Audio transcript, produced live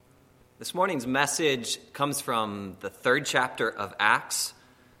This morning's message comes from the third chapter of Acts.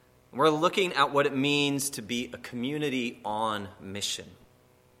 We're looking at what it means to be a community on mission.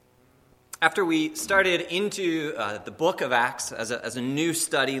 After we started into the book of Acts as a new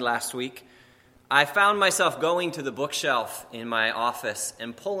study last week, I found myself going to the bookshelf in my office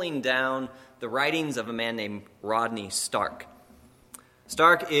and pulling down the writings of a man named Rodney Stark.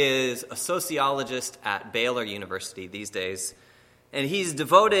 Stark is a sociologist at Baylor University these days, and he's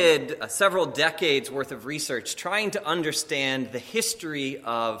devoted several decades worth of research trying to understand the history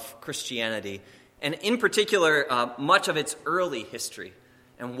of Christianity, and in particular, much of its early history,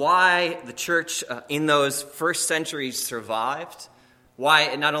 and why the church in those first centuries survived, why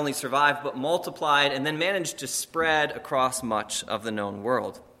it not only survived but multiplied and then managed to spread across much of the known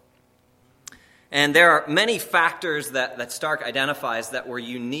world. And there are many factors that Stark identifies that were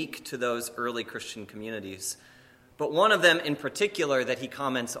unique to those early Christian communities. But one of them in particular that he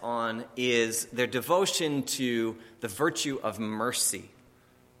comments on is their devotion to the virtue of mercy.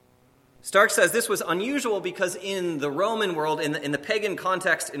 Stark says this was unusual because in the Roman world, in the pagan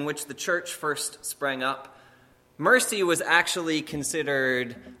context in which the church first sprang up, mercy was actually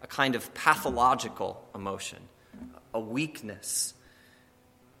considered a kind of pathological emotion, a weakness.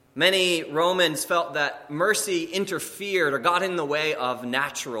 Many Romans felt that mercy interfered or got in the way of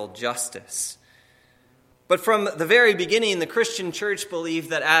natural justice. But from the very beginning, the Christian church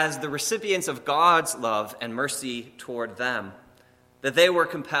believed that as the recipients of God's love and mercy toward them, that they were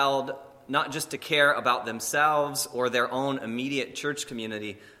compelled not just to care about themselves or their own immediate church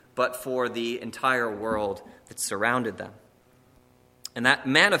community, but for the entire world that surrounded them. And that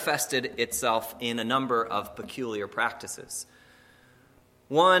manifested itself in a number of peculiar practices.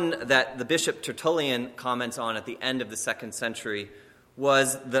 One that the Bishop Tertullian comments on at the end of the 2nd century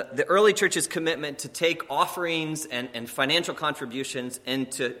was the early church's commitment to take offerings and financial contributions and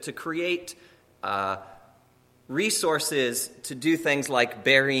to create resources to do things like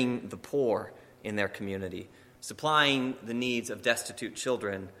burying the poor in their community, supplying the needs of destitute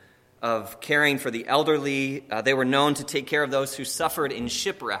children, of caring for the elderly. They were known to take care of those who suffered in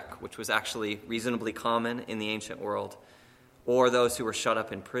shipwreck, which was actually reasonably common in the ancient world, or those who were shut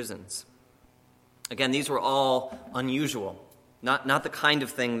up in prisons. Again, these were all unusual. Not the kind of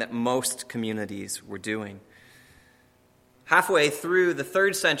thing that most communities were doing. Halfway through the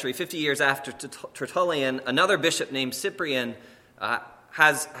 3rd century, 50 years after Tertullian, another bishop named Cyprian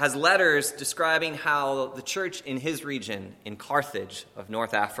has letters describing how the church in his region, in Carthage of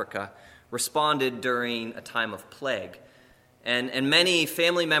North Africa, responded during a time of plague. And many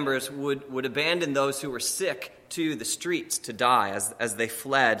family members would abandon those who were sick to the streets to die as they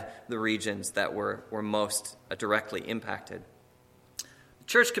fled the regions that were most directly impacted.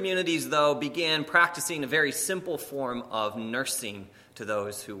 Church communities, though, began practicing a very simple form of nursing to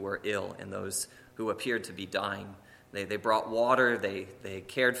those who were ill and those who appeared to be dying. They brought water, they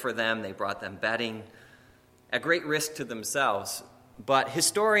cared for them, they brought them bedding, at great risk to themselves. But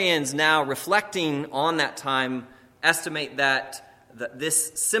historians now, reflecting on that time, estimate that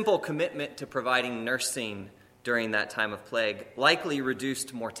this simple commitment to providing nursing during that time of plague likely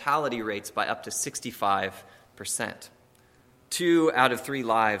reduced mortality rates by up to 65%. 2 out of 3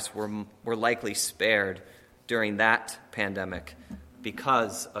 lives were likely spared during that pandemic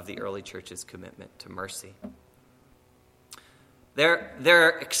because of the early church's commitment to mercy.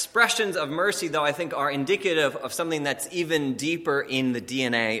 Their expressions of mercy, though, I think are indicative of something that's even deeper in the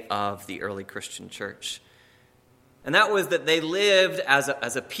DNA of the early Christian church. And that was that they lived as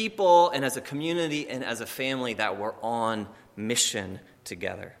a people and as a community and as a family that were on mission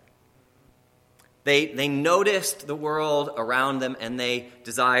together. They noticed the world around them and they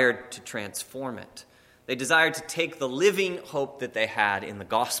desired to transform it. They desired to take the living hope that they had in the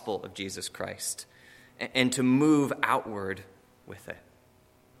gospel of Jesus Christ and to move outward with it.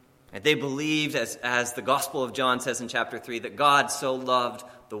 And they believed, as the Gospel of John says in chapter 3, that God so loved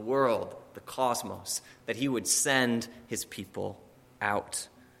the world, the cosmos, that he would send his people out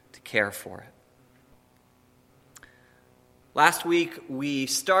to care for it. Last week, we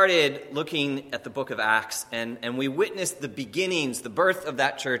started looking at the book of Acts, and we witnessed the beginnings, the birth of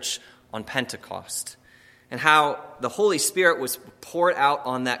that church on Pentecost, and how the Holy Spirit was poured out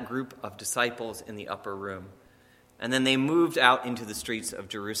on that group of disciples in the upper room. And then they moved out into the streets of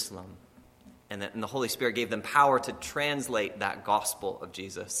Jerusalem, and the Holy Spirit gave them power to translate that gospel of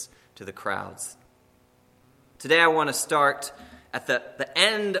Jesus to the crowds. Today, I want to start at the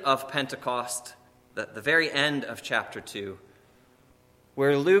end of Pentecost, the very end of chapter 2,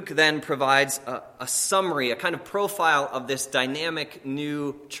 where Luke then provides a summary, a kind of profile of this dynamic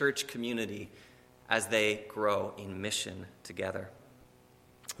new church community as they grow in mission together.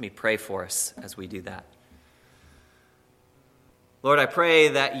 Let me pray for us as we do that. Lord, I pray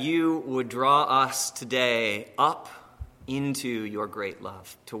that you would draw us today up into your great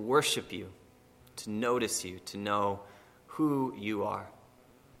love, to worship you, to notice you, to know who you are.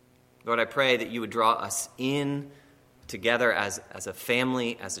 Lord, I pray that you would draw us in together as a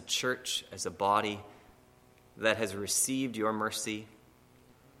family, as a church, as a body that has received your mercy.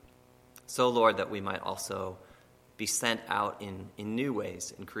 So, Lord, that we might also be sent out in new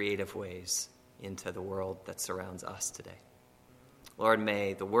ways, in creative ways, into the world that surrounds us today. Lord,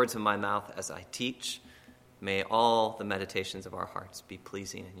 may the words of my mouth as I teach, may all the meditations of our hearts be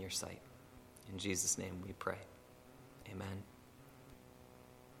pleasing in your sight. In Jesus' name we pray. Amen.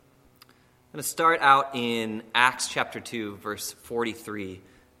 I'm going to start out in Acts chapter 2, verse 43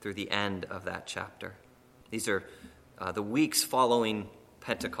 through the end of that chapter. These are the weeks following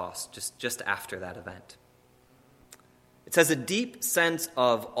Pentecost, just after that event. It says, a deep sense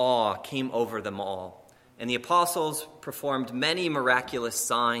of awe came over them all, and the apostles performed many miraculous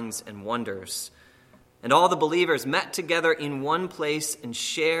signs and wonders. And all the believers met together in one place and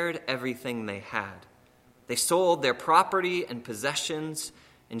shared everything they had. They sold their property and possessions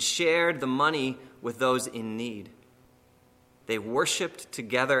and shared the money with those in need. They worshiped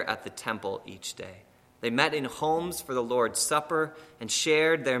together at the temple each day. They met in homes for the Lord's Supper and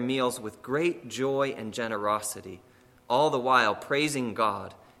shared their meals with great joy and generosity, all the while praising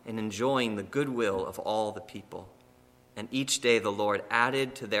God and enjoying the goodwill of all the people. And each day the Lord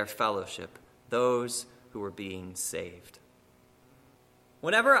added to their fellowship those who were being saved.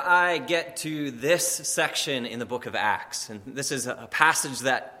 Whenever I get to this section in the book of Acts, and this is a passage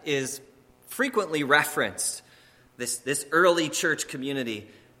that is frequently referenced, this early church community,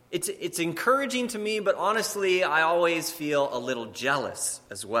 it's encouraging to me, but honestly, I always feel a little jealous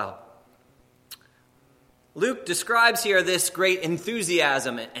as well. Luke describes here this great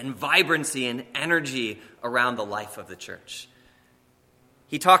enthusiasm and vibrancy and energy around the life of the church.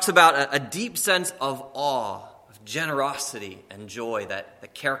 He talks about a deep sense of awe, of generosity and joy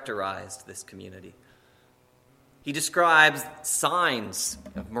that characterized this community. He describes signs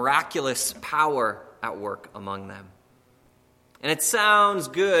of miraculous power at work among them. And it sounds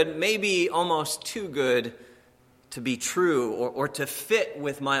good, maybe almost too good to be true or to fit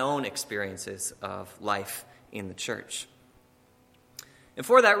with my own experiences of life in the church. And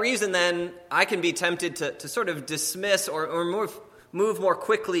for that reason, then, I can be tempted to sort of dismiss or move more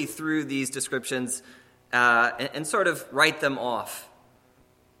quickly through these descriptions and sort of write them off.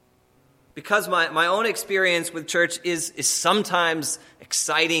 Because my own experience with church is sometimes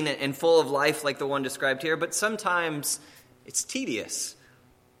exciting and full of life like the one described here, but sometimes it's tedious.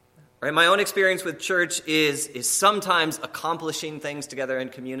 Right? My own experience with church is sometimes accomplishing things together in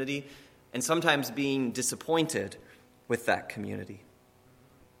community and sometimes being disappointed with that community.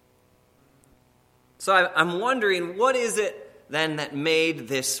 So I'm wondering, what is it then that made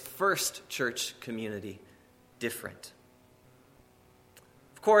this first church community different?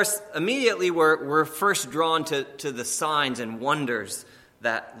 Of course, immediately we're first drawn to the signs and wonders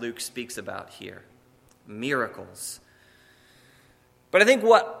that Luke speaks about here. Miracles. But I think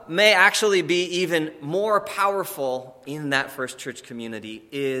what may actually be even more powerful in that first church community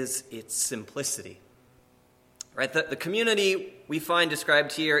is its simplicity. Right? The community we find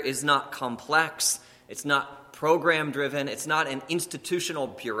described here is not complex. It's not program-driven. It's not an institutional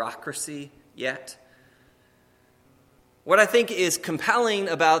bureaucracy yet. What I think is compelling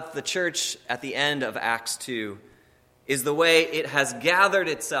about the church at the end of Acts 2 is the way it has gathered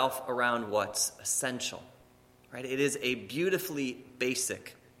itself around what's essential. Right? It is a beautifully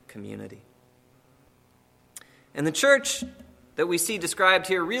basic community. And the church that we see described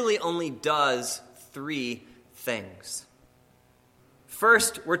here really only does three things.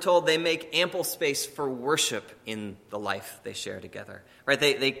 First, we're told they make ample space for worship in the life they share together. Right?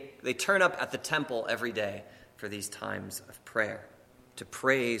 They turn up at the temple every day for these times of prayer, to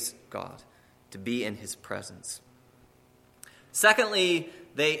praise God, to be in his presence. Secondly,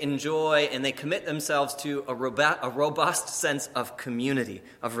 they enjoy and they commit themselves to a robust sense of community,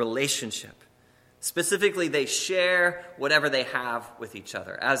 of relationship. Specifically, they share whatever they have with each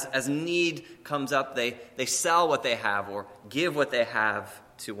other. As need comes up, they sell what they have or give what they have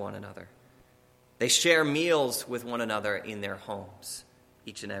to one another. They share meals with one another in their homes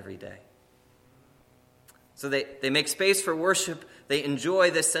each and every day. So they make space for worship. They enjoy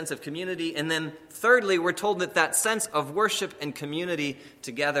this sense of community. And then thirdly, we're told that sense of worship and community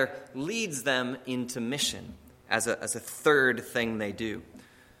together leads them into mission as a third thing they do.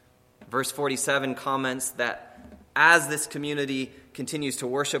 Verse 47 comments that as this community continues to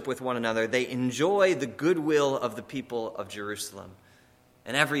worship with one another, they enjoy the goodwill of the people of Jerusalem.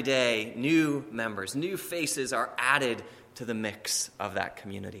 And every day, new members, new faces are added to the mix of that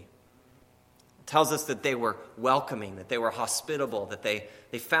community. It tells us that they were welcoming, that they were hospitable, that they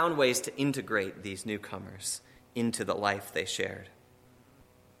found ways to integrate these newcomers into the life they shared.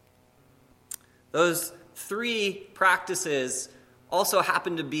 Those three practices also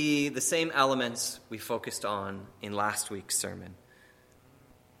happen to be the same elements we focused on in last week's sermon.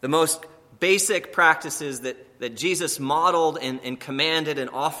 The most basic practices that Jesus modeled and commanded and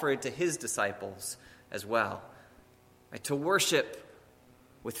offered to his disciples as well. Right? To worship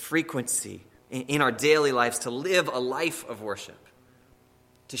with frequency in our daily lives, to live a life of worship,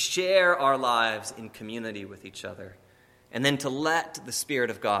 to share our lives in community with each other, and then to let the Spirit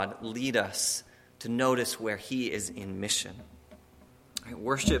of God lead us to notice where he is in mission. Right?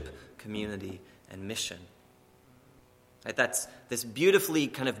 Worship, community, and mission. Right? That's this beautifully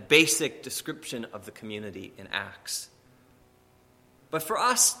kind of basic description of the community in Acts. But for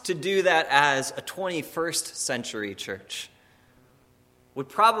us to do that as a 21st century church would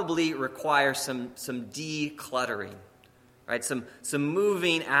probably require some decluttering, right? Some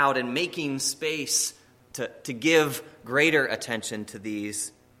moving out and making space to give greater attention to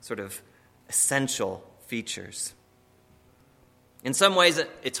these sort of essential features. In some ways,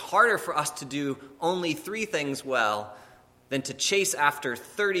 it's harder for us to do only 3 things well than to chase after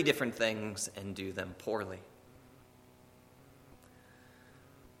 30 different things and do them poorly.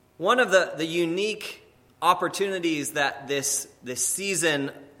 One of the unique opportunities that this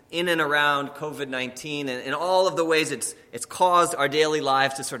season in and around COVID-19 and all of the ways it's caused our daily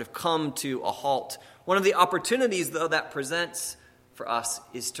lives to sort of come to a halt, one of the opportunities, though, that presents for us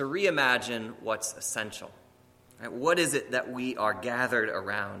is to reimagine what's essential. Right? What is it that we are gathered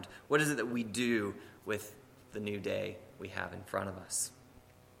around? What is it that we do with the new day we have in front of us?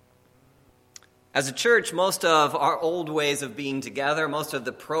 As a church, most of our old ways of being together, most of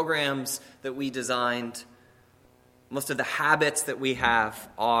the programs that we designed, most of the habits that we have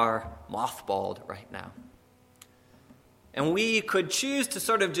are mothballed right now. And we could choose to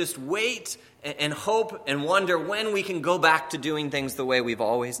sort of just wait and hope and wonder when we can go back to doing things the way we've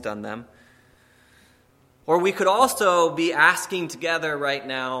always done them. Or we could also be asking together right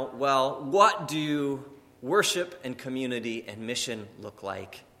now, well, what do worship and community and mission look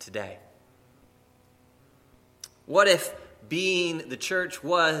like today? What if being the church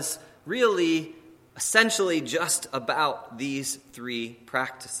was really essentially just about these 3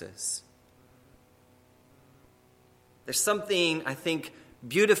 practices? There's something, I think,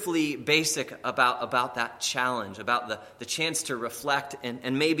 beautifully basic about that challenge, about the chance to reflect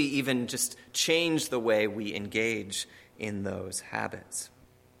and maybe even just change the way we engage in those habits.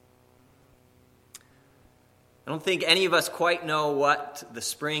 I don't think any of us quite know what the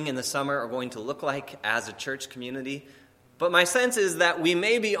spring and the summer are going to look like as a church community, but my sense is that we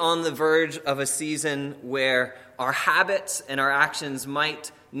may be on the verge of a season where our habits and our actions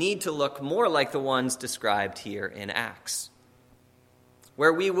might need to look more like the ones described here in Acts,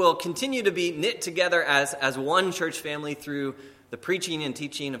 where we will continue to be knit together as one church family through the preaching and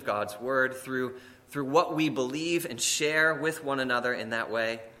teaching of God's word, through what we believe and share with one another in that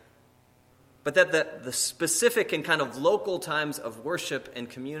way, but that the specific and kind of local times of worship and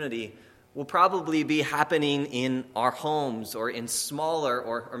community will probably be happening in our homes or in smaller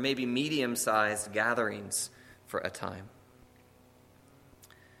or maybe medium-sized gatherings for a time.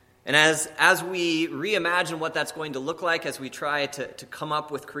 And as we reimagine what that's going to look like, as we try to come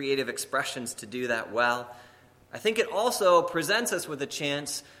up with creative expressions to do that well, I think it also presents us with a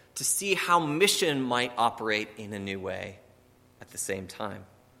chance to see how mission might operate in a new way at the same time.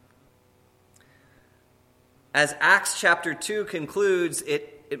 As Acts chapter 2 concludes,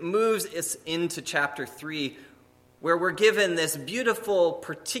 it moves us into chapter 3, where we're given this beautiful,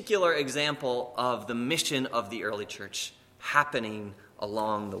 particular example of the mission of the early church happening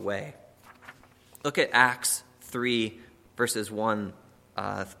along the way. Look at Acts 3, verses 1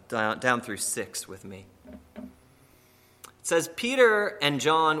 down through 6 with me. It says, Peter and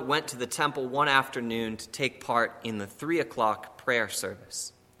John went to the temple one afternoon to take part in the 3:00 prayer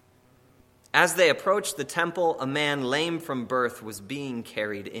service. As they approached the temple, a man lame from birth was being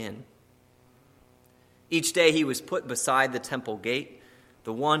carried in. Each day he was put beside the temple gate,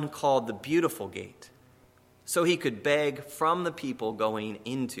 the one called the Beautiful Gate, so he could beg from the people going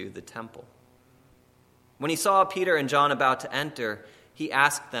into the temple. When he saw Peter and John about to enter, he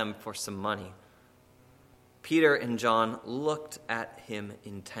asked them for some money. Peter and John looked at him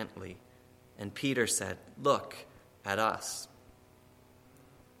intently, and Peter said, "Look at us."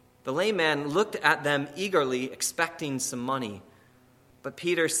 The lame man looked at them eagerly, expecting some money. But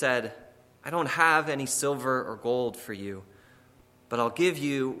Peter said, "I don't have any silver or gold for you, but I'll give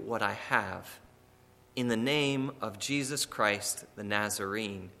you what I have. In the name of Jesus Christ the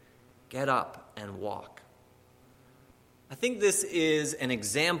Nazarene, get up and walk." I think this is an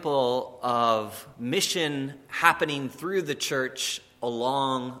example of mission happening through the church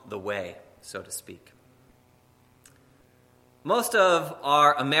along the way, so to speak. Most of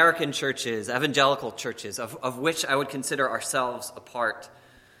our American churches, evangelical churches, of which I would consider ourselves a part,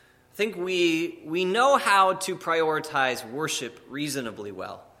 I think we know how to prioritize worship reasonably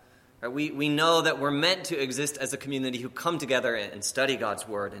well. We know that we're meant to exist as a community who come together and study God's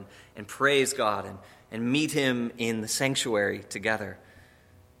word and praise God and meet him in the sanctuary together.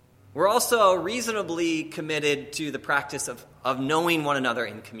 We're also reasonably committed to the practice of knowing one another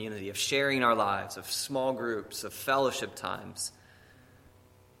in community, of sharing our lives, of small groups, of fellowship times.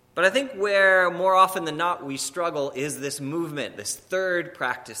 But I think where more often than not we struggle is this movement, this third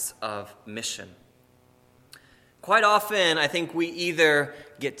practice of mission. Quite often, I think we either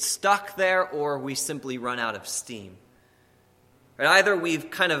get stuck there or we simply run out of steam. Either we've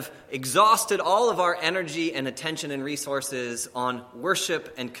kind of exhausted all of our energy and attention and resources on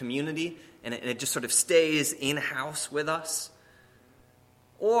worship and community, and it just sort of stays in-house with us.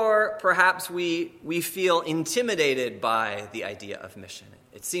 Or perhaps we feel intimidated by the idea of mission.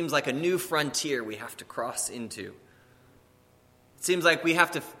 It seems like a new frontier we have to cross into. It seems like we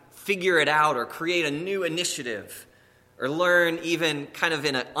have to figure it out or create a new initiative or learn, even kind of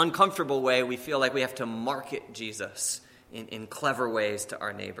in an uncomfortable way, we feel like we have to market Jesus in clever ways to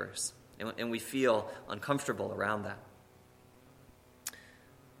our neighbors. And we feel uncomfortable around that.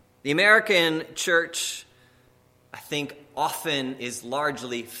 The American church, I think, often is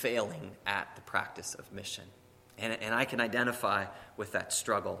largely failing at the practice of mission. And I can identify with that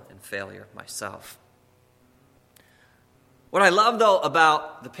struggle and failure myself. What I love, though,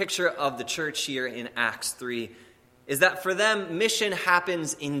 about the picture of the church here in Acts 3 is that for them, mission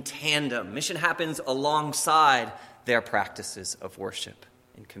happens in tandem. Mission happens alongside their practices of worship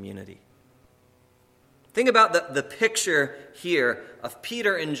and community. Think about the picture here of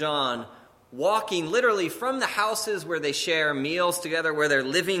Peter and John walking literally from the houses where they share meals together, where they're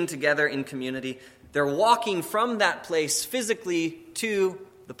living together in community. They're walking from that place physically to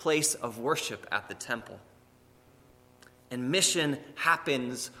the place of worship at the temple. And mission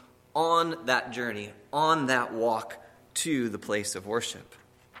happens on that journey, on that walk to the place of worship.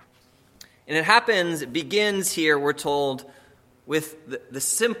 And it begins here, we're told, with the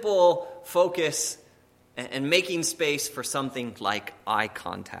simple focus and making space for something like eye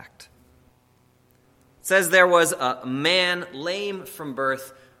contact. It says there was a man lame from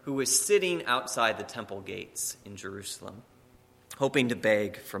birth who was sitting outside the temple gates in Jerusalem, hoping to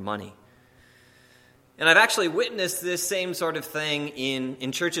beg for money. And I've actually witnessed this same sort of thing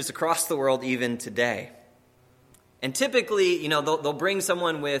in churches across the world even today. And typically, they'll bring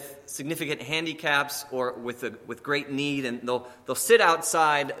someone with significant handicaps or with great need, and they'll sit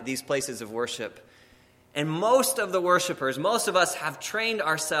outside these places of worship. And most of the worshipers, most of us have trained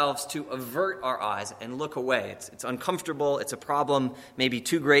ourselves to avert our eyes and look away. It's uncomfortable. It's a problem maybe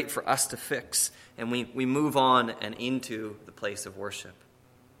too great for us to fix. And we move on and into the place of worship.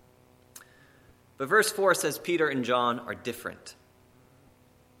 But verse 4 says Peter and John are different.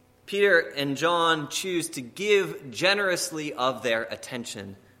 Peter and John choose to give generously of their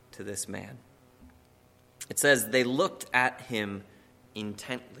attention to this man. It says they looked at him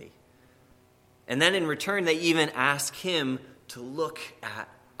intently. And then in return, they even ask him to look at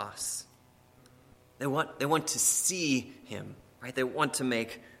us. They want to see him, right? They want to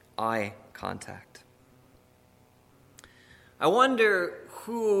make eye contact. I wonder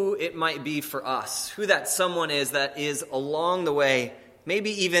who it might be for us, who that someone is that is along the way,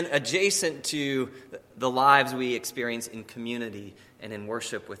 maybe even adjacent to the lives we experience in community and in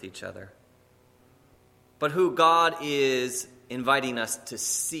worship with each other, but who God is inviting us to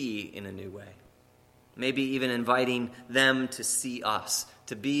see in a new way. Maybe even inviting them to see us,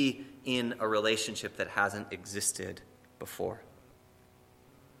 to be in a relationship that hasn't existed before.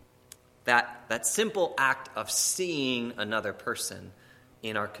 That simple act of seeing another person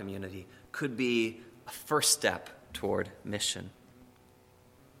in our community could be a first step toward mission.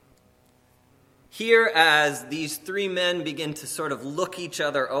 Here, as these three men begin to sort of look each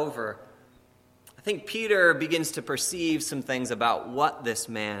other over, I think Peter begins to perceive some things about what this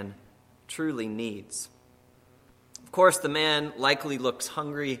man truly needs. Of course, the man likely looks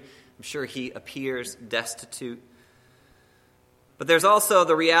hungry. I'm sure he appears destitute. But there's also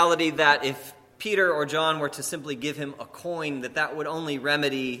the reality that if Peter or John were to simply give him a coin, that would only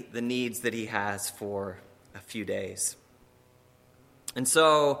remedy the needs that he has for a few days. And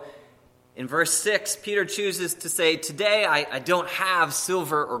so In verse 6, Peter chooses to say, "Today I don't have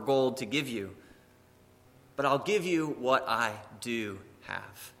silver or gold to give you, but I'll give you what I do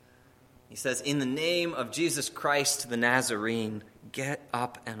have." He says, "In the name of Jesus Christ the Nazarene, get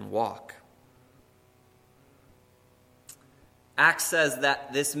up and walk." Acts says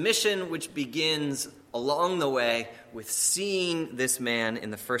that this mission, which begins along the way with seeing this man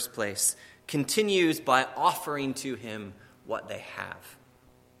in the first place, continues by offering to him what they have,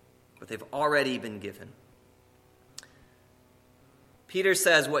 what they've already been given. Peter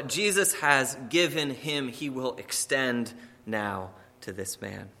says what Jesus has given him, he will extend now to this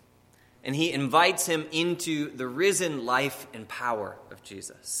man. And he invites him into the risen life and power of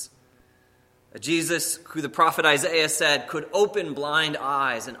Jesus. A Jesus who the prophet Isaiah said could open blind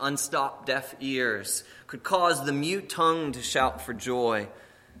eyes and unstop deaf ears, could cause the mute tongue to shout for joy,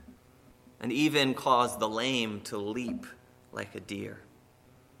 and even cause the lame to leap like a deer.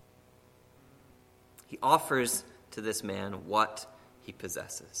 He offers to this man what he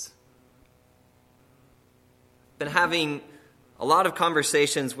possesses. Been having a lot of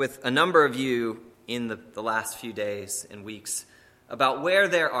conversations with a number of you in the last few days and weeks about where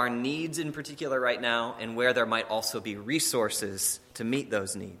there are needs in particular right now and where there might also be resources to meet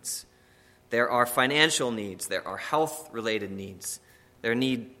those needs. There are financial needs. There are health-related needs. There are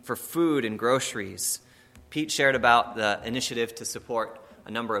need for food and groceries. Pete shared about the initiative to support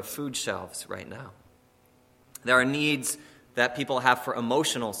a number of food shelves right now. There are needs that people have for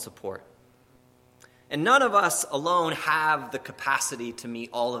emotional support. And none of us alone have the capacity to meet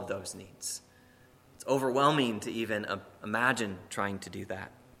all of those needs. It's overwhelming to even imagine trying to do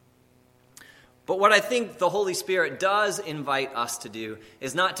that. But what I think the Holy Spirit does invite us to do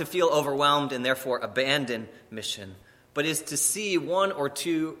is not to feel overwhelmed and therefore abandon mission, but is to see one or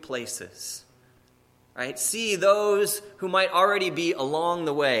two places, right? See those who might already be along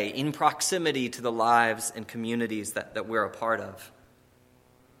the way, in proximity to the lives and communities that we're a part of.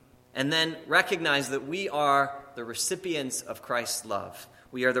 And then recognize that we are the recipients of Christ's love.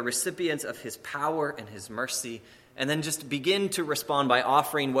 We are the recipients of his power and his mercy, and then just begin to respond by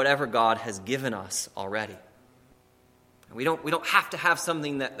offering whatever God has given us already. We don't have to have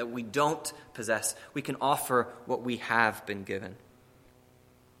something that we don't possess. We can offer what we have been given.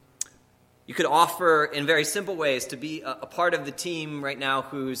 You could offer in very simple ways to be a part of the team right now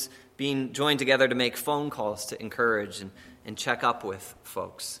who's being joined together to make phone calls to encourage and check up with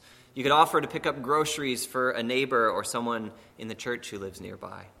folks. You could offer to pick up groceries for a neighbor or someone in the church who lives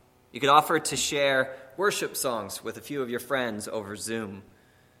nearby. You could offer to share worship songs with a few of your friends over Zoom.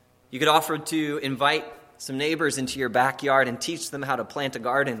 You could offer to invite some neighbors into your backyard and teach them how to plant a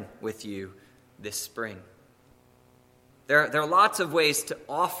garden with you this spring. There are lots of ways to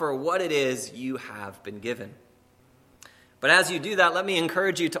offer what it is you have been given. But as you do that, let me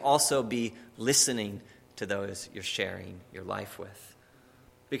encourage you to also be listening to those you're sharing your life with.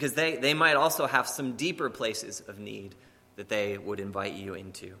 Because they might also have some deeper places of need that they would invite you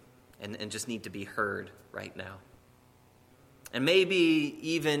into and just need to be heard right now. And maybe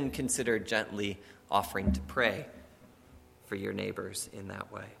even consider gently offering to pray for your neighbors in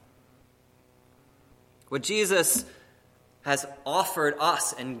that way. What Jesus has offered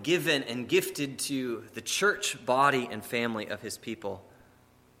us and given and gifted to the church body and family of his people,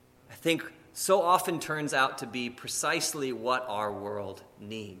 I think so often turns out to be precisely what our world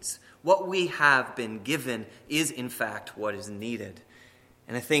needs. What we have been given is, in fact, what is needed.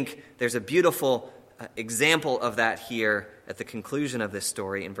 And I think there's a beautiful example of that here at the conclusion of this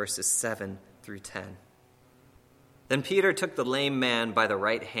story in verses 7 through 10. Then Peter took the lame man by the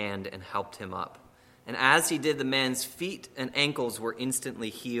right hand and helped him up. And as he did, the man's feet and ankles were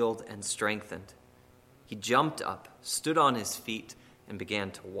instantly healed and strengthened. He jumped up, stood on his feet, and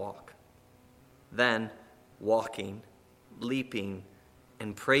began to walk. Then, walking, leaping,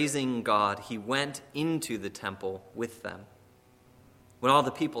 and praising God, he went into the temple with them. When all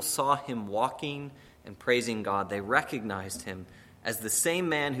the people saw him walking and praising God, they recognized him as the same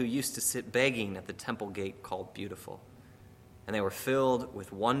man who used to sit begging at the temple gate called Beautiful. And they were filled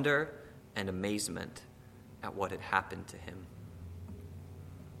with wonder and amazement at what had happened to him.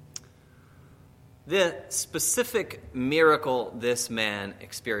 The specific miracle this man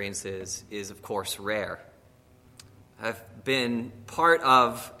experiences is, of course, rare. I've been part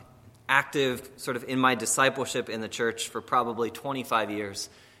of active sort of in my discipleship in the church for probably 25 years,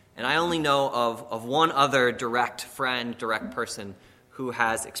 and I only know of one other direct friend, direct person who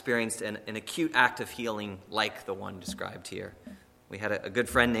has experienced an acute act of healing like the one described here. We had a good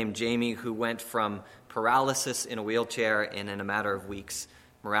friend named Jamie who went from paralysis in a wheelchair and in a matter of weeks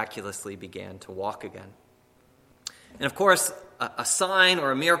miraculously began to walk again. And of course, a sign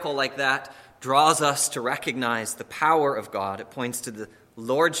or a miracle like that draws us to recognize the power of God. It points to the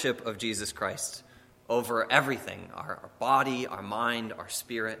lordship of Jesus Christ over everything, our body, our mind, our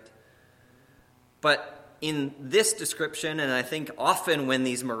spirit. But in this description, and I think often when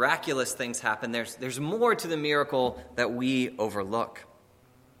these miraculous things happen, there's more to the miracle that we overlook.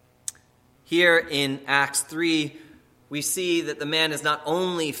 Here in Acts 3, we see that the man is not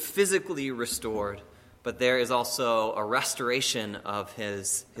only physically restored, but there is also a restoration of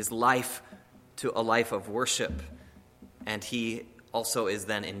his life to a life of worship. And he also is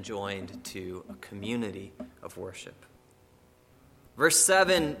then enjoined to a community of worship. Verse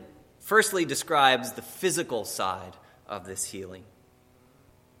 7 firstly describes the physical side of this healing.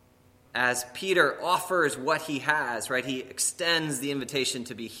 As Peter offers what he has, right, he extends the invitation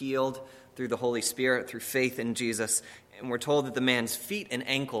to be healed through the Holy Spirit, through faith in Jesus. And we're told that the man's feet and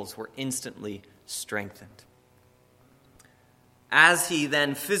ankles were instantly strengthened. As he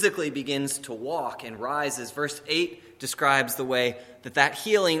then physically begins to walk and rises, verse 8 describes the way that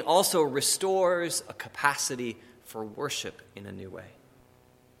healing also restores a capacity for worship in a new way.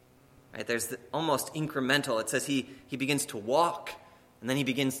 Right? There's almost incremental. It says he begins to walk, and then he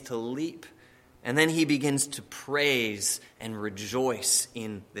begins to leap, and then he begins to praise and rejoice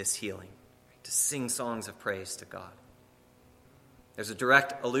in this healing, right? To sing songs of praise to God. There's a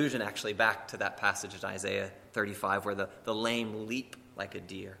direct allusion, actually, back to that passage in Isaiah 35 where the lame leap like a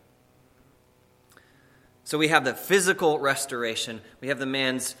deer. So we have the physical restoration, we have the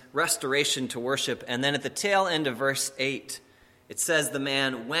man's restoration to worship, and then at the tail end of verse 8, it says the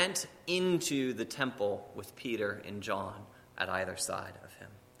man went into the temple with Peter and John at either side of him.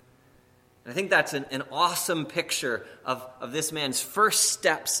 And I think that's an awesome picture of this man's first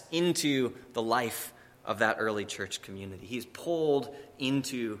steps into the life of that early church community. He's pulled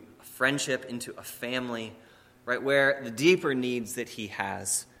into a friendship, into a family, right, where the deeper needs that he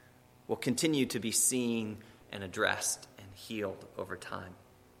has will continue to be seen and addressed and healed over time.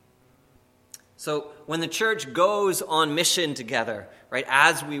 So when the church goes on mission together, right,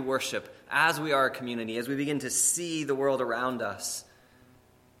 as we worship, as we are a community, as we begin to see the world around us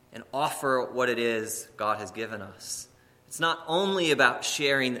and offer what it is God has given us, it's not only about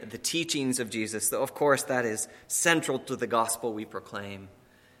sharing the teachings of Jesus, though of course that is central to the gospel we proclaim.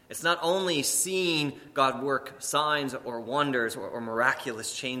 It's not only seeing God work signs or wonders or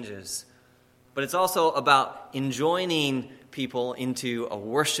miraculous changes, but it's also about enjoining people into a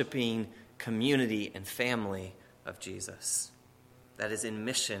worshiping community and family of Jesus that is in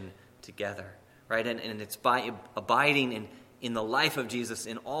mission together, right? And it's by abiding in the life of Jesus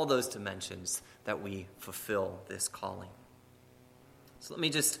in all those dimensions that we fulfill this calling. So let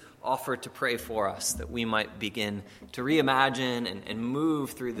me just offer to pray for us that we might begin to reimagine and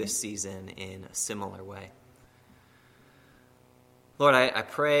move through this season in a similar way. Lord, I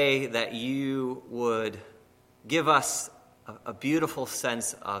pray that you would give us a beautiful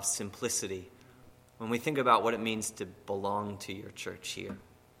sense of simplicity when we think about what it means to belong to your church here.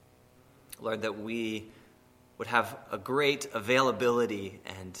 Lord, that we would have a great availability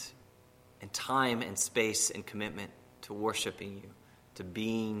and time and space and commitment to worshiping you, to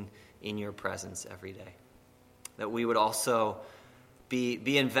being in your presence every day. That we would also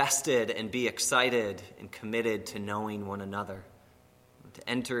be invested and be excited and committed to knowing one another, to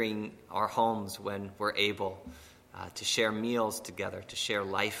entering our homes when we're able, to share meals together, to share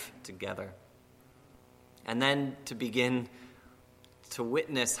life together, and then to begin to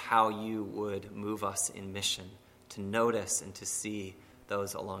witness how you would move us in mission, to notice and to see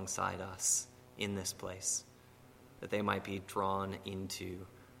those alongside us in this place, that they might be drawn into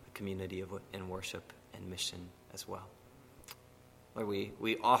a community in worship and mission as well. Lord,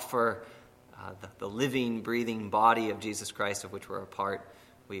 we offer the living, breathing body of Jesus Christ, of which we're a part.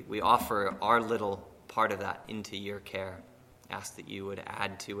 We offer our little part of that into your care. Ask that you would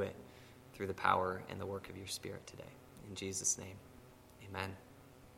add to it through the power and the work of your Spirit today. In Jesus' name, amen.